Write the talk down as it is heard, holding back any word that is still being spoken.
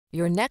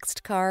Your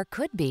next car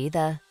could be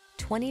the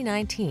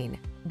 2019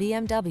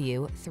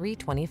 BMW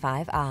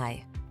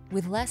 325i.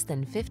 With less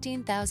than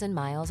 15,000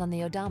 miles on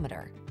the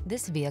odometer,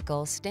 this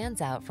vehicle stands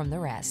out from the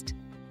rest.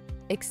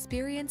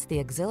 Experience the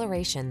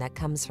exhilaration that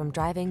comes from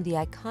driving the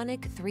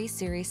iconic 3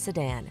 Series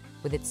sedan.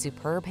 With its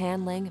superb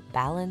handling,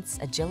 balance,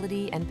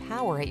 agility, and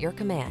power at your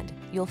command,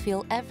 you'll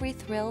feel every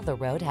thrill the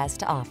road has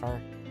to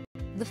offer.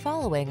 The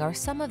following are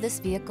some of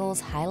this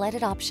vehicle's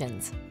highlighted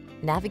options: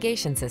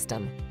 navigation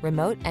system,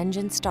 remote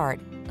engine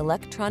start,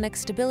 electronic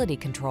stability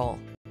control,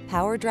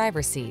 power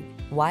driver seat,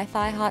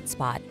 Wi-Fi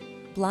hotspot,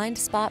 blind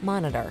spot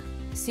monitor,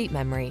 seat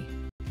memory,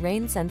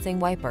 rain sensing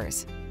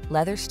wipers,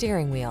 leather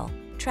steering wheel,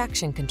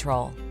 traction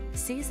control.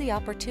 Seize the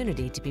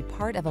opportunity to be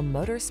part of a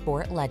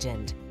motorsport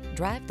legend.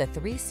 Drive the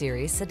 3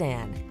 Series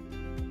sedan.